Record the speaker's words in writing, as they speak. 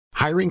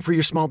Hiring for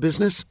your small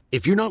business?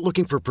 If you're not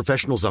looking for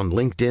professionals on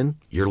LinkedIn,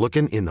 you're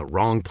looking in the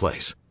wrong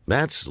place.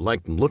 That's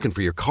like looking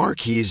for your car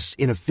keys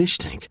in a fish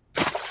tank.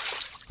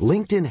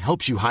 LinkedIn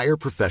helps you hire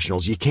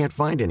professionals you can't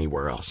find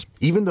anywhere else,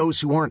 even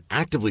those who aren't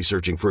actively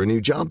searching for a new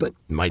job but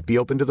might be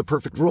open to the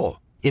perfect role.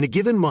 In a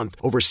given month,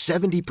 over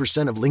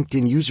 70% of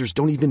LinkedIn users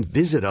don't even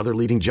visit other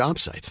leading job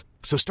sites.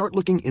 So start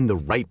looking in the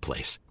right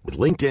place. With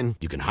LinkedIn,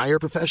 you can hire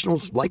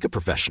professionals like a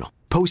professional.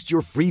 Post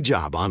your free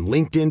job on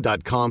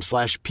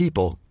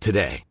linkedin.com/people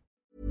today.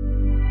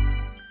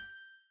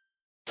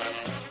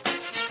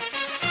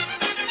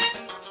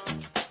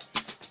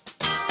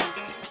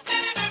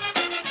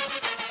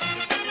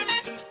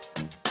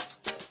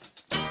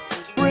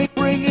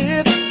 Bring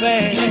it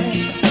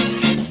fast.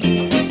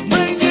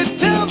 Bring it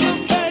to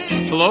the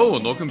bank. Hello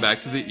and welcome back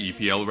to the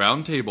EPL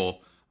Roundtable.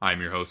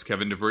 I'm your host,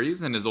 Kevin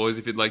DeVries, and as always,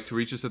 if you'd like to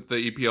reach us at the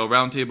EPL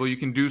Roundtable, you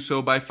can do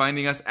so by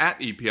finding us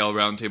at EPL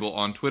Roundtable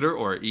on Twitter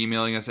or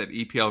emailing us at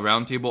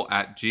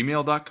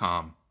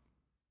eplroundtable@gmail.com.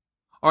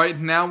 Alright,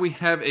 now we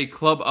have a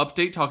club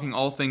update talking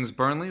all things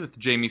Burnley with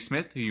Jamie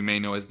Smith, who you may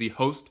know as the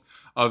host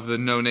of the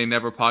No Nay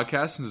Never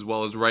podcast, as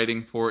well as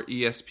writing for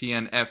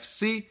ESPN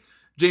FC.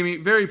 Jamie,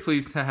 very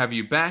pleased to have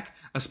you back,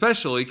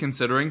 especially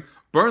considering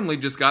Burnley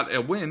just got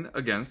a win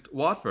against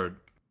Watford.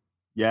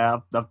 Yeah,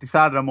 I've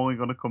decided I'm only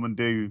going to come and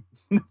do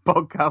the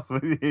podcast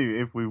with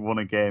you if we won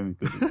a game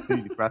because it's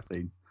too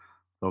depressing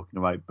talking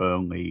about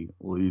Burnley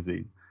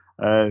losing.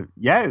 It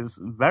was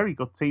a very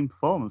good team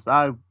performance.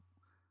 I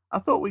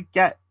thought we'd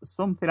get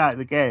something out of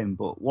the game,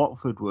 but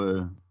Watford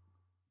were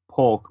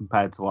poor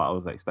compared to what I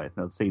was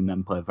expecting. I'd seen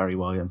them play very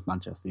well against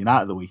Manchester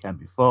United the weekend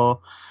before.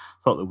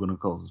 Thought they were going to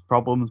cause us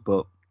problems,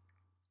 but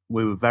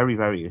we were very,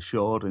 very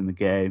assured in the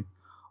game.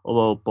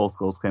 Although both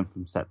goals came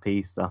from set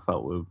piece, I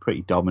felt we were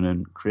pretty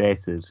dominant,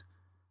 created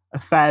a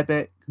fair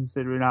bit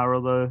considering our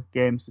other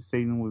games this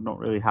season. We've not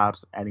really had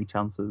any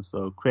chances,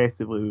 so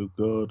creatively we were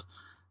good,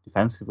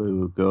 defensively we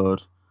were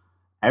good.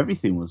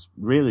 Everything was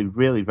really,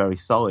 really very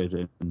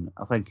solid, and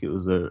I think it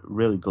was a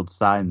really good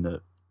sign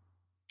that,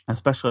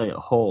 especially at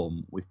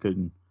home, we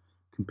can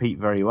compete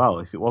very well.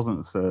 If it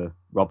wasn't for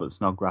Robert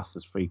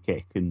Snodgrass's free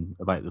kick in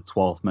about the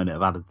 12th minute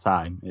of added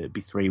time, it'd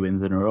be 3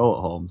 wins in a row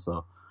at home,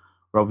 so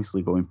we're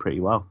obviously going pretty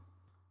well.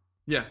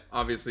 Yeah,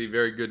 obviously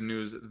very good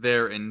news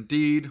there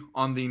indeed.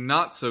 On the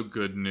not so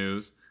good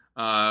news,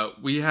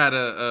 we had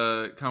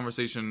a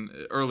conversation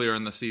earlier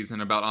in the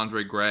season about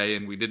Andre Gray,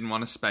 and we didn't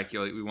want to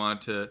speculate. We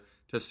wanted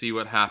to see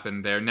what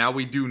happened there. Now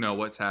we do know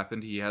what's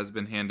happened. He has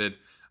been handed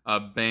a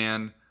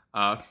ban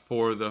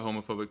for the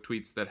homophobic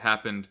tweets that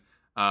happened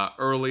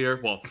earlier.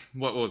 Well,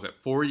 what was it,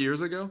 4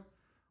 years ago?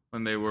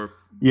 When they were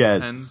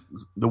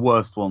the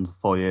worst ones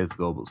 4 years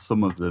ago, but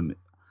some of them,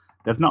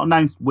 they've not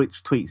announced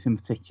which tweets in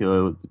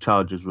particular the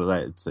charges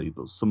related to,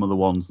 but some of the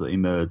ones that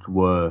emerged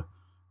were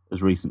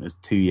as recent as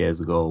 2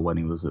 years ago when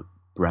he was at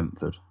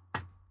Brentford.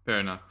 Fair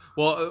enough.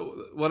 Well,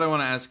 what I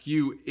want to ask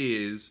you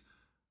is,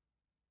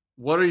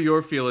 what are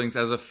your feelings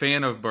as a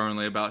fan of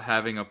Burnley about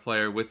having a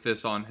player with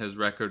this on his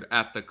record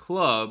at the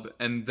club?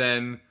 And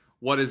then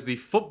what is the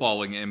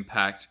footballing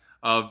impact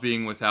of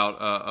being without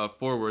a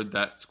forward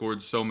that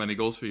scored so many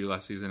goals for you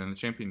last season in the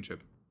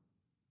Championship?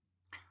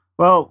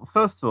 Well,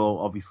 first of all,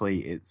 obviously,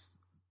 it's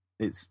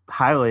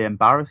highly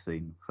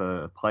embarrassing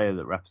for a player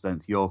that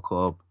represents your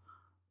club,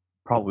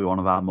 probably one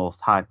of our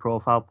most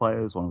high-profile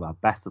players, one of our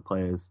better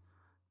players,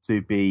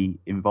 to be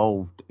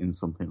involved in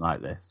something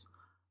like this.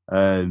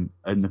 And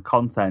the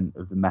content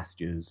of the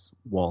messages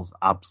was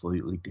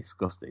absolutely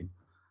disgusting.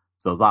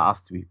 So that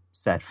has to be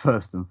said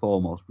first and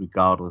foremost,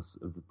 regardless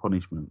of the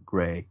punishment.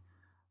 Gray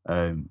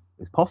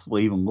is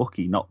possibly even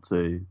lucky not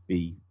to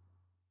be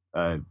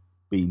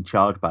being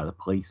charged by the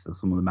police for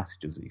some of the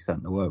messages that he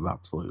sent that were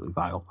absolutely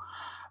vile.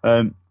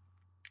 In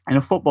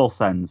a football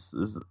sense,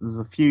 there's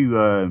a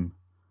few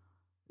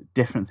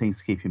different things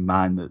to keep in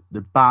mind. That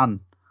the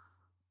ban,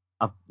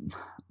 I've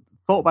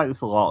thought about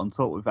this a lot and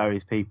talked with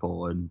various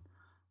people, and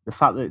the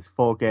fact that it's a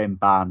 4-game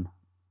ban,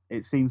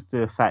 it seems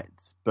to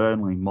affect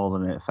Burnley more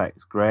than it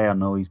affects Gray. I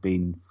know he's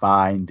been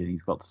fined and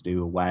he's got to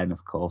do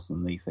awareness course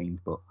and these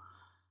things, but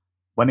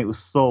when it was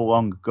so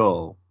long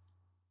ago,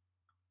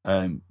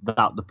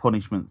 that the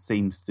punishment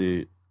seems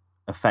to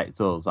affect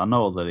us. I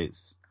know that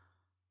it's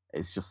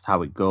just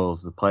how it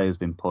goes. The player's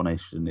been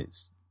punished, and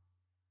it's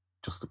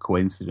just a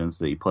coincidence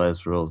that he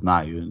plays for us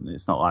now. And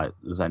it's not like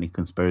there's any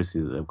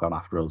conspiracy that they've gone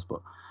after us.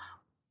 But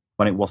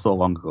when it was so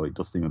long ago, it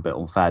does seem a bit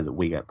unfair that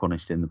we get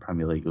punished in the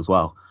Premier League as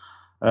well.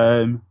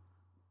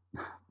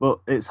 But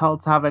it's hard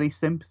to have any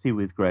sympathy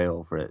with Gray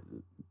over it.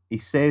 He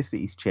says that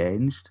he's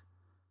changed.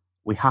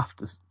 We have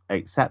to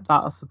accept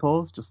that, I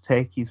suppose. Just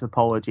take his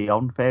apology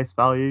on face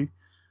value.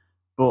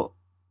 But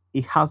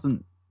he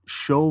hasn't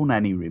shown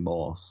any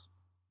remorse.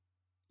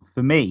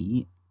 For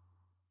me,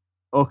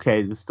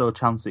 okay, there's still a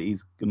chance that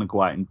he's going to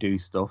go out and do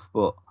stuff,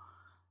 but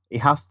he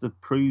has to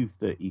prove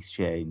that he's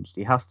changed.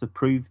 He has to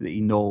prove that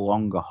he no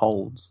longer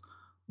holds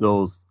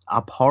those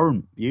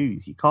abhorrent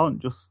views. You can't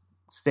just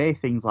say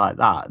things like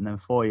that and then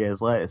 4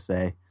 years later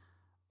say,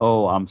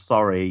 oh, I'm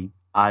sorry,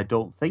 I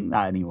don't think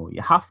that anymore.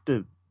 You have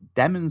to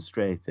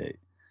demonstrate it.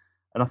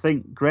 And I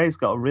think Gray's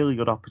got a really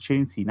good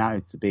opportunity now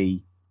to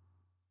be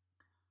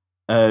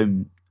a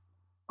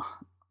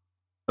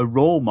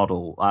role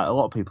model. Like, a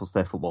lot of people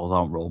say footballers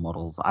aren't role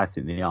models. I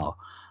think they are.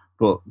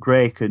 But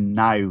Gray can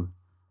now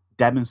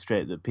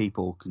demonstrate that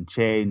people can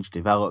change,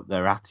 develop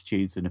their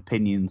attitudes and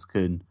opinions,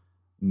 can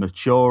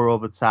mature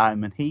over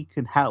time, and he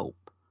can help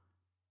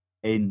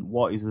in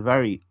what is a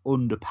very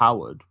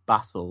underpowered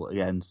battle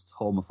against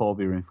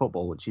homophobia in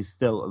football, which is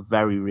still a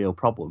very real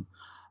problem.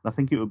 And I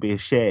think it would be a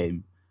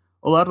shame,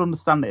 although I'd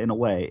understand it in a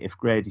way, if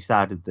Gray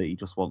decided that he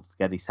just wants to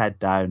get his head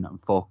down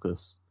and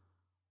focus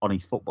on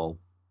his football.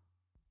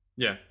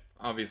 Yeah,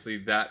 obviously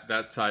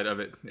that side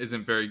of it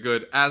isn't very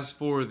good. As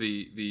for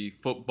the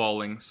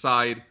footballing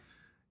side,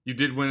 you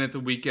did win at the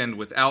weekend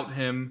without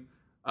him.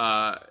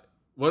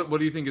 What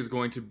do you think is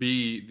going to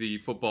be the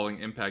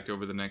footballing impact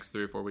over the next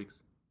 3 or 4 weeks?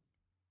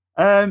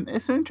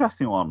 It's an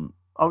interesting one.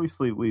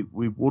 Obviously, we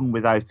won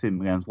without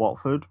him against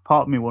Watford.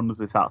 Part of me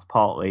wonders if that's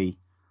partly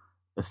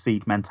a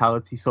seed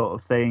mentality sort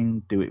of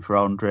thing. Do it for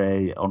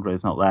Andre.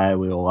 Andre's not there.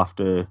 We all have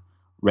to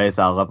raise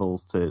our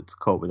levels to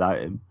cope without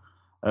him.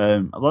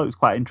 I thought it was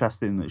quite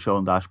interesting that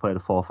Sean Dyche played a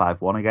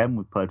 4-5-1 again.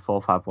 We played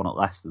 4-5-1 at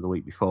Leicester the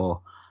week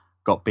before.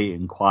 Got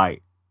beaten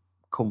quite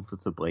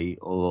comfortably,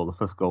 although the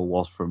first goal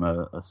was from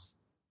a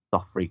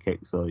soft free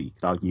kick, so you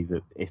could argue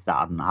that if that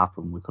hadn't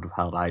happened, we could have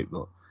held out,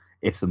 but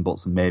ifs and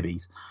buts and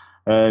maybes.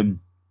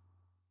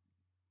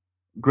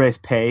 Gray's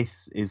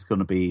pace is going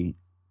to be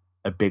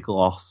a big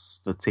loss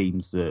for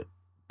teams that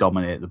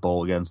dominate the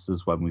ball against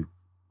us when we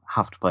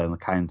have to play on the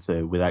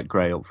counter. Without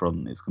Gray up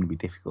front, it's going to be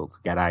difficult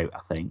to get out, I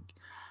think,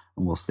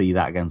 and we'll see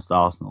that against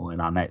Arsenal in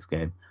our next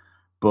game.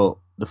 But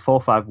the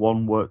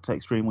 4-5-1 worked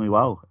extremely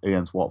well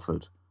against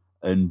Watford,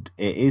 and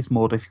it is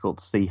more difficult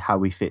to see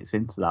how he fits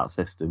into that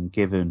system,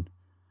 given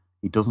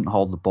he doesn't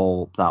hold the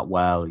ball up that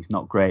well. He's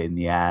not great in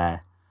the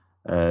air.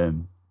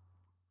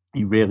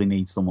 He really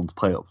needs someone to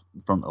play up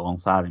front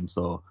alongside him.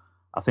 So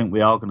I think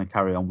we are going to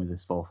carry on with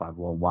this 4-5-1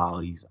 while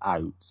he's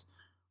out,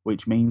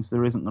 which means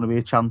there isn't going to be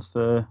a chance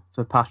for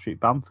Patrick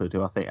Bamford,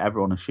 who I think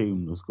everyone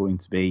assumed was going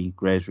to be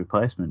Gray's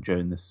replacement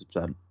during this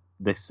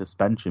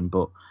suspension,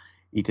 but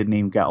he didn't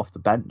even get off the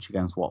bench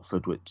against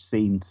Watford, which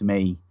seemed to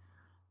me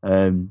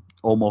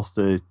almost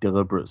a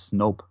deliberate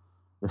snub.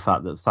 The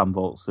fact that Sam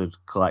Vokes had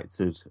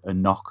collected a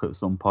knock at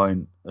some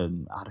point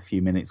and had a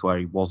few minutes where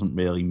he wasn't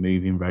really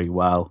moving very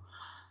well.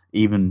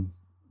 Even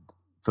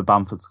for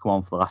Bamford to come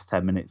on for the last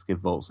 10 minutes, give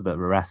Vokes a bit of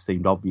a rest,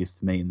 seemed obvious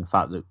to me, and the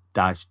fact that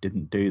Dyche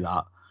didn't do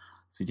that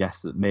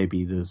suggests that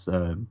maybe there's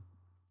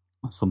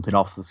something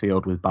off the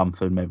field with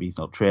Bamford. Maybe he's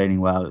not training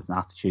well, it's an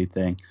attitude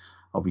thing.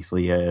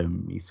 Obviously,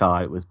 he fell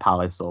out with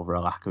Palace over a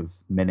lack of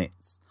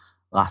minutes.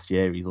 Last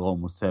year, his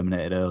loan was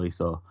terminated early,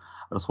 so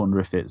I just wonder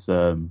if it's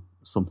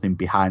something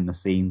behind the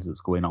scenes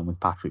that's going on with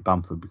Patrick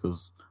Bamford,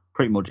 because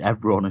pretty much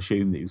everyone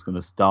assumed that he was going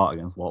to start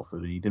against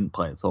Watford and he didn't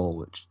play at all,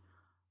 which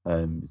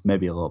is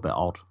maybe a little bit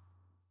odd.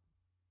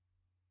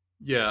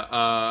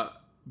 Yeah,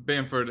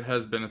 Bamford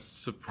has been a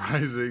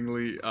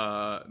surprisingly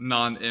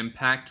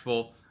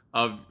non-impactful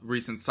of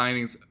recent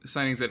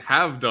signings that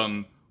have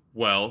done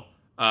well.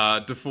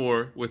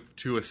 Defour with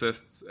 2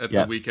 assists at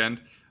the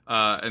weekend,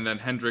 and then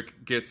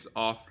Hendrick gets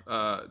off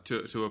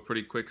to a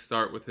pretty quick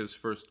start with his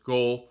first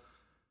goal.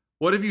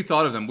 What have you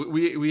thought of them?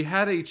 We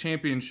had a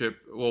championship,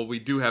 well, we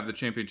do have the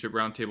championship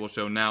roundtable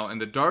show now, and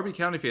the Derby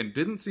County fan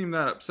didn't seem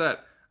that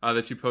upset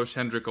that you poached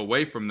Hendrick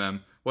away from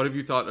them. What have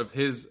you thought of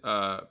his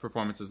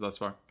performances thus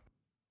far?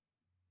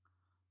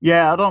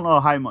 Yeah, I don't know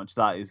how much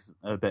that is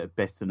a bit of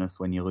bitterness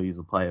when you lose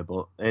a player,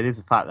 but it is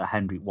a fact that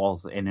Hendrick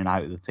was in and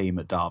out of the team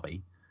at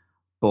Derby.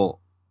 But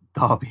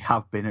Derby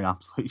have been in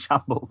absolute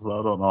shambles, so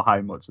I don't know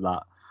how much of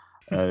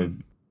that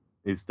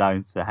is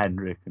down to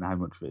Hendrick and how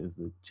much of it is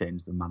the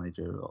change the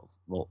manager,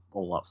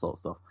 all that sort of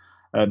stuff.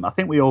 I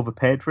think we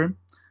overpaid for him.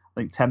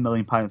 I think £10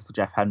 million for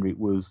Jeff Hendrick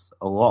was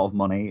a lot of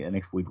money, and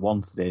if we'd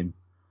wanted him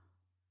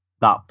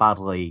that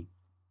badly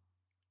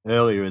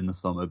earlier in the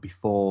summer,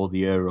 before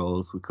the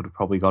Euros, we could have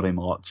probably got him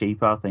a lot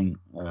cheaper. I think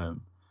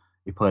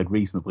he played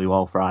reasonably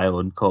well for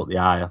Ireland, caught the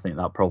eye. I think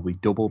that probably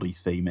doubled his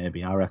fee,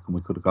 maybe. I reckon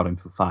we could have got him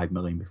for $5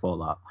 million before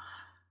that.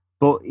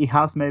 But he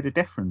has made a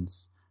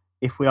difference.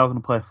 If we are going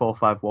to play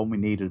 4-5-1, we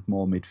needed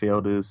more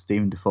midfielders.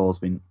 Stephen Defoe's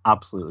been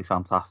absolutely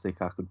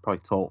fantastic. I could probably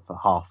talk for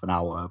half an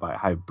hour about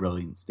how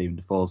brilliant Stephen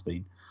Defoe's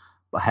been.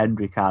 But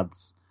Hendrick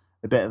adds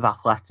a bit of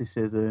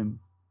athleticism.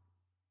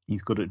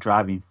 He's good at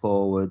driving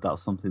forward.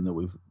 That's something that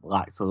we've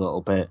lacked a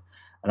little bit.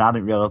 And I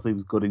didn't realise he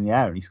was good in the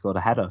air, and he scored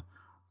a header.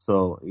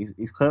 So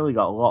he's clearly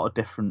got a lot of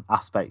different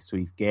aspects to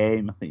his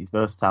game. I think he's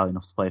versatile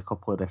enough to play a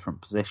couple of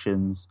different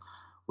positions,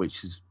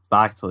 which is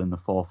vital in the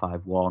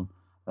 4-5-1.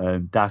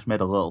 Dyche made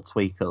a little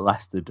tweak at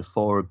Leicester.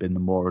 Defoe had been the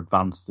more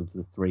advanced of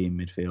the 3 in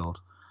midfield,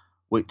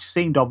 which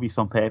seemed obvious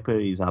on paper.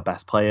 He's our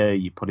best player.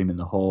 You put him in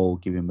the hole,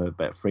 give him a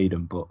bit of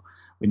freedom, but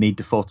we need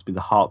Defoe to be the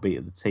heartbeat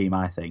of the team,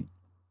 I think.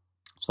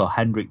 So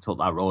Hendrick took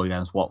that role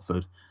against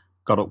Watford,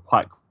 got up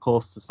quite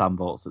close to Sam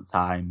Vokes at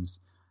times.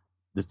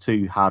 The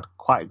two had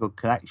quite a good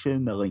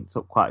connection. They linked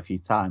up quite a few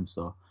times.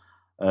 So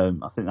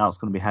I think that's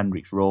going to be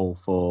Hendrick's role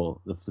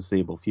for the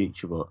foreseeable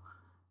future. But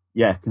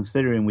yeah,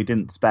 considering we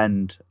didn't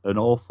spend an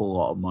awful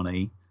lot of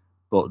money,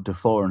 but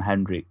Defoe and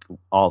Hendrick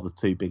are the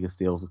two biggest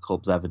deals the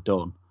club's ever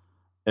done,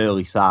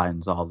 early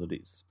signs are that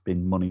it's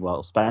been money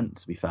well spent,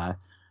 to be fair,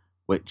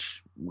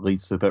 which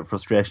leads to a bit of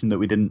frustration that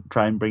we didn't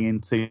try and bring in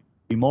two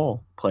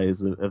more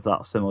players of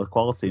that similar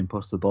quality and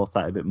push the boat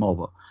out a bit more.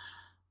 But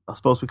I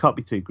suppose we can't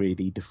be too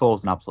greedy.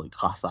 Defoe's an absolute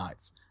class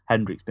act.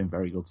 Hendrick's been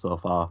very good so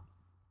far.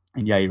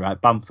 And yeah, you're right,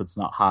 Bamford's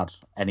not had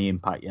any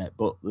impact yet,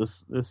 but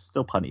there's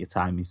still plenty of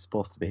time. He's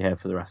supposed to be here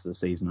for the rest of the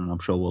season, and I'm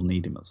sure we'll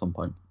need him at some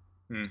point.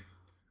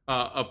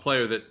 A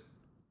player that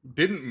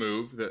didn't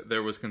move, that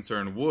there was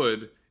concern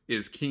would,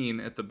 is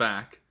Keane at the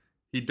back.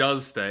 He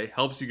does stay,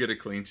 helps you get a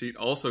clean sheet,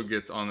 also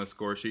gets on the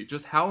score sheet.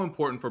 Just how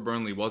important for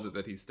Burnley was it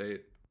that he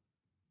stayed?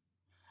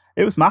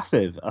 It was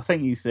massive. I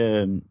think he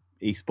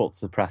spoke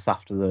to the press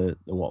after the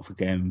Watford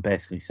game and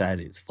basically said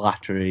it's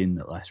flattering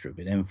that Leicester have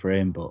been in for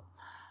him, but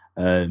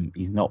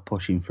he's not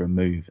pushing for a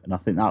move. And I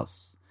think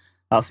that's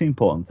the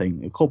important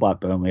thing. A club like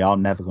Burnley are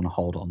never going to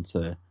hold on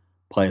to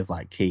players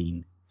like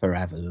Keane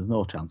forever. There's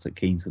no chance that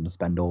Keane's going to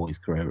spend all his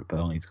career at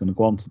Burnley. He's going to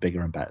go on to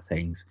bigger and better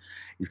things.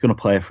 He's going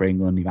to play for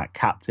England. He might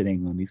captain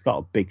England. He's got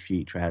a big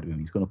future ahead of him.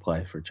 He's going to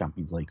play for a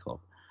Champions League club.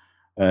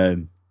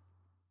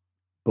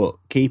 But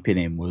keeping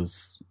him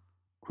was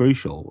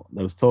crucial.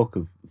 There was talk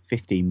of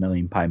 £15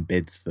 million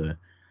bids for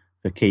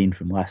Keane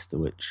from Leicester,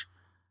 which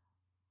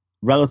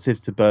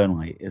relative to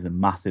Burnley is a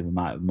massive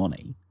amount of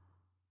money.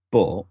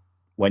 But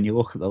when you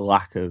look at the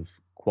lack of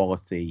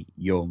quality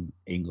young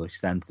English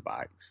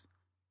centre-backs,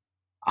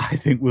 I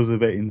think was a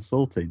bit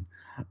insulting,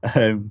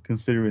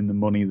 considering the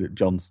money that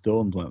John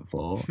Stones went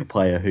for, a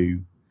player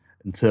who,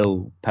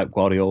 until Pep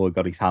Guardiola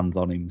got his hands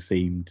on him,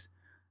 seemed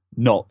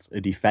not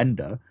a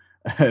defender.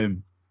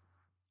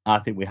 I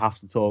think we have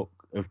to talk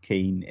of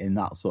Keane in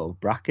that sort of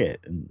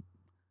bracket. And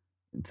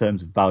in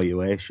terms of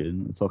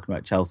valuation, talking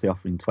about Chelsea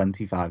offering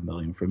 25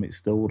 million for him, it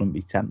still wouldn't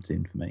be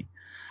tempting for me.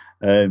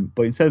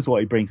 But in terms of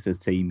what he brings to the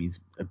team,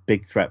 he's a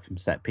big threat from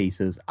set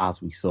pieces,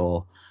 as we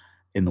saw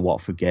in the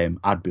Watford game.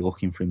 I'd be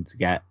looking for him to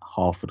get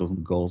half a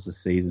dozen goals this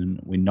season.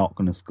 We're not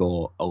going to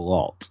score a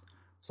lot,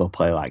 so a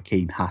player like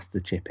Keane has to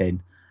chip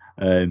in.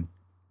 And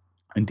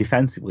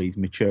defensively, he's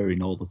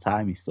maturing all the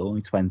time. He's still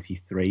only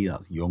 23.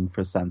 That's young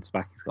for a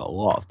centre-back. He's got a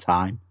lot of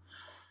time.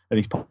 And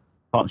his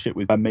partnership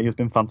with Ben Mee has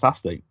been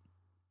fantastic.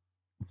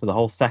 For the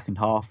whole second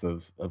half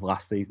of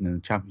last season in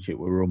the Championship,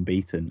 we were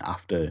unbeaten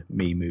after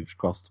Mee moved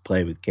across to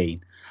play with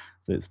Keane.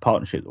 So it's a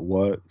partnership that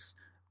works.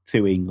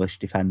 Two English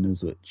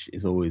defenders, which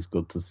is always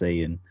good to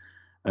see.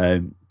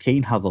 And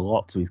Keane has a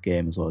lot to his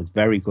game as well. He's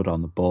very good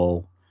on the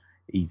ball.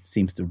 He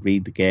seems to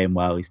read the game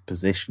well. He's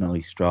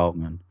positionally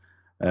strong.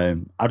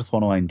 And I just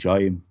want to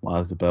enjoy him while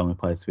he's a Burnley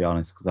player, to be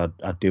honest, because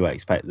I do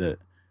expect that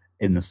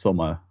in the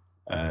summer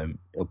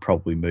he'll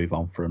probably move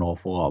on for an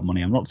awful lot of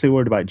money. I'm not too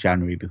worried about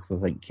January because I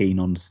think Keane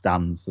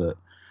understands that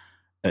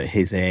at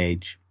his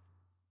age,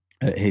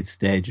 at his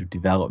stage of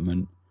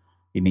development,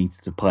 he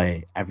needs to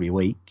play every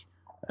week.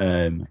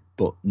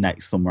 But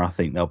next summer, I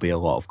think there'll be a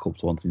lot of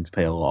clubs wanting to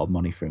pay a lot of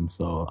money for him.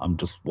 So I'm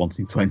just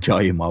wanting to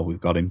enjoy him while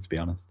we've got him, to be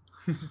honest.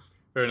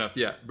 Fair enough.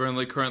 Yeah,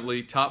 Burnley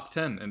currently top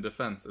 10 in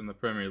defense in the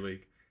Premier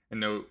League.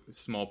 In no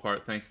small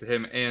part thanks to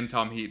him and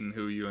Tom Heaton,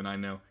 who you and I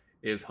know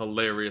is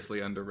hilariously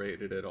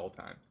underrated at all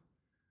times.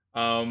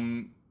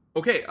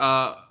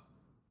 The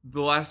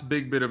last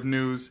big bit of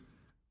news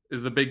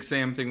is the Big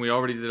Sam thing. We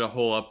already did a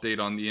whole update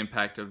on the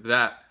impact of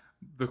that.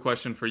 The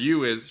question for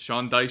you is,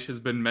 Sean Dyche has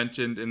been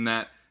mentioned in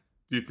that.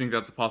 Do you think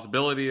that's a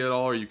possibility at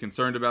all? Are you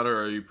concerned about it,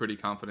 or are you pretty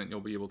confident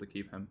you'll be able to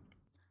keep him?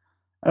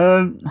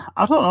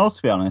 I don't know,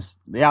 to be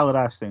honest. The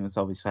Allardyce thing has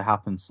obviously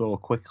happened so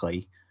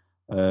quickly.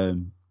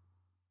 I'm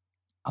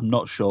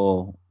not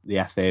sure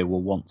the FA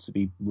will want to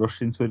be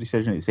rushed into a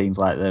decision. It seems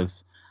like they've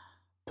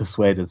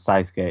persuaded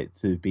Southgate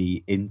to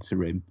be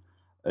interim,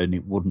 and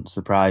it wouldn't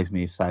surprise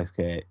me if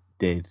Southgate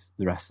did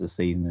the rest of the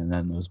season and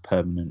then there was a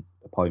permanent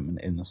appointment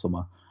in the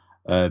summer.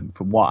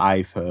 From what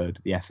I've heard,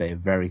 the FA are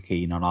very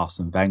keen on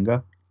Arsene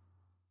Wenger.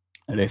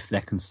 And if they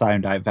can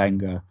sound out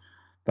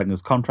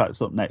Wenger's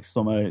contract's up next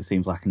summer, it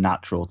seems like a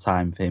natural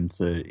time for him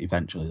to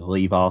eventually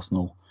leave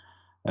Arsenal,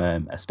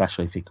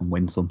 especially if he can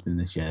win something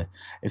this year.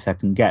 If they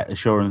can get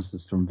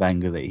assurances from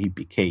Wenger that he'd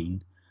be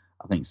keen,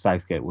 I think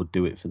Southgate would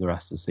do it for the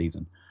rest of the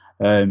season.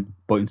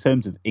 But in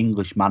terms of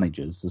English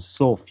managers, there's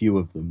so few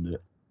of them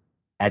that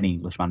any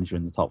English manager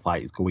in the top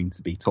flight is going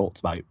to be talked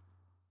about.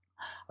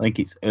 I think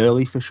it's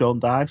early for Sean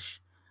Dyche.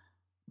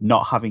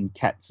 Not having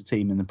kept a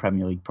team in the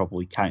Premier League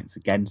probably counts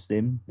against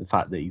him. The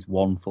fact that he's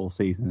won full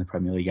season in the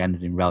Premier League,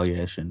 ended in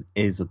relegation,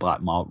 is a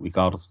black mark,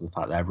 regardless of the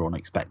fact that everyone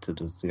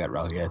expected us to get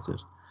relegated.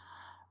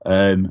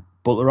 But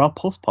there are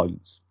plus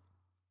points.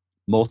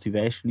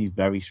 Motivation he's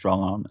very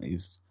strong on.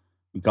 He's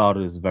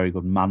regarded as a very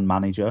good man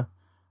manager.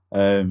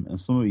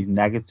 And some of his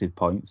negative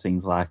points,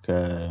 things like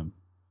in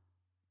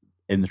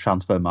the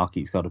transfer market,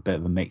 he's got a bit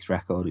of a mixed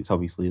record. It's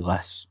obviously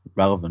less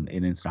relevant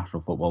in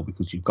international football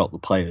because you've got the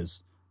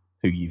players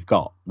who you've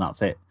got, and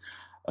that's it.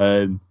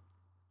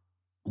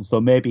 And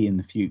so maybe in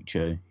the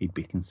future he'd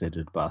be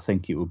considered, but I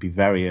think it would be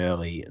very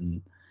early.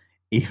 And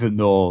even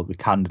though the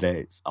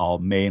candidates are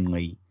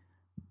mainly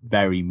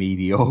very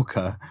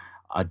mediocre,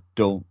 I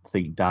don't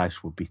think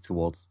Dyche would be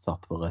towards the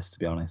top of the list, to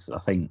be honest. I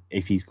think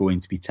if he's going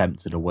to be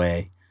tempted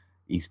away,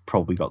 he's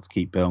probably got to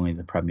keep Burnley in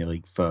the Premier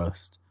League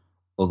first.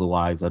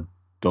 Otherwise, I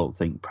don't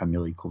think Premier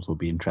League clubs will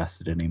be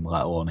interested in him,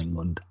 let alone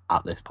England,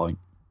 at this point.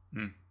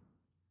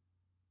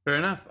 Fair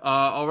enough.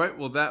 All right,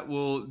 well, that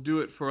will do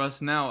it for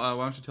us now.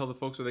 Why don't you tell the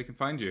folks where they can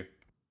find you?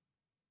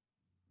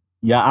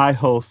 Yeah, I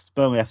host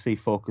Burnley FC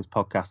Focus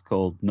podcast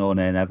called No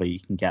Nay Never. You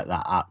can get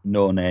that at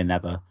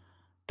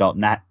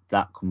nonaynever.net.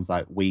 That comes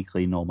out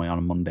weekly, normally on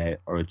a Monday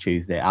or a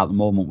Tuesday. At the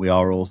moment, we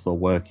are also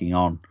working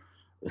on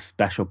a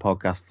special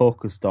podcast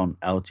focused on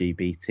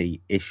LGBT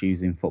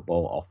issues in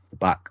football off the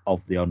back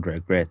of the Andre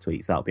Gray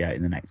tweets. That'll be out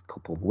in the next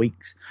couple of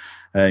weeks.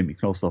 You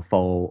can also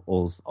follow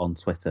us on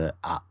Twitter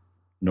at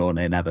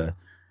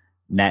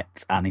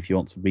nonaynever.net. And if you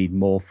want to read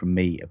more from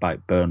me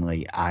about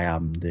Burnley, I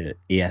am the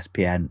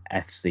ESPN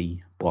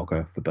FC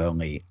blogger for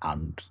Burnley,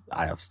 and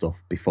I have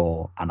stuff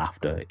before and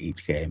after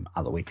each game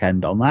at the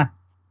weekend on there.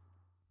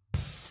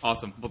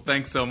 Awesome. Well,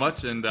 thanks so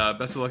much, and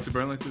best of luck to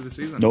Burnley through the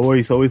season. No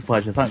worries, always a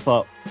pleasure. Thanks a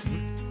lot.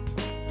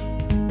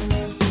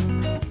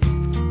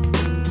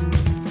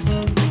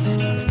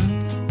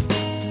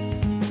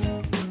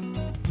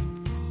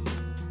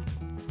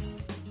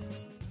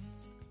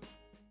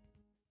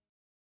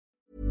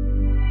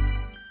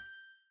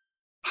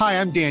 Hi,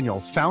 I'm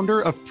Daniel,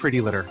 founder of Pretty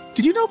Litter.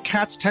 Did you know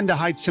cats tend to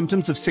hide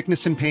symptoms of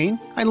sickness and pain?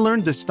 I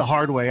learned this the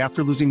hard way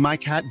after losing my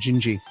cat,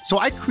 Gingy. So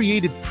I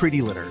created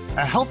Pretty Litter,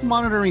 a health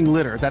monitoring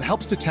litter that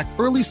helps detect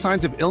early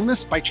signs of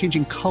illness by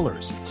changing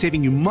colors,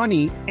 saving you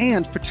money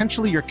and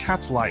potentially your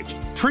cat's life.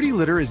 Pretty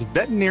Litter is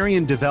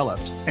veterinarian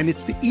developed, and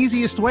it's the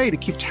easiest way to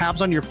keep tabs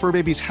on your fur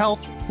baby's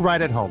health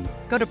right at home.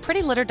 Go to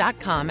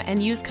prettylitter.com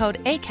and use code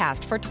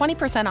ACAST for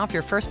 20% off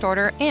your first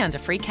order and a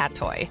free cat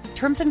toy.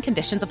 Terms and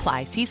conditions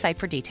apply. See site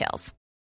for details.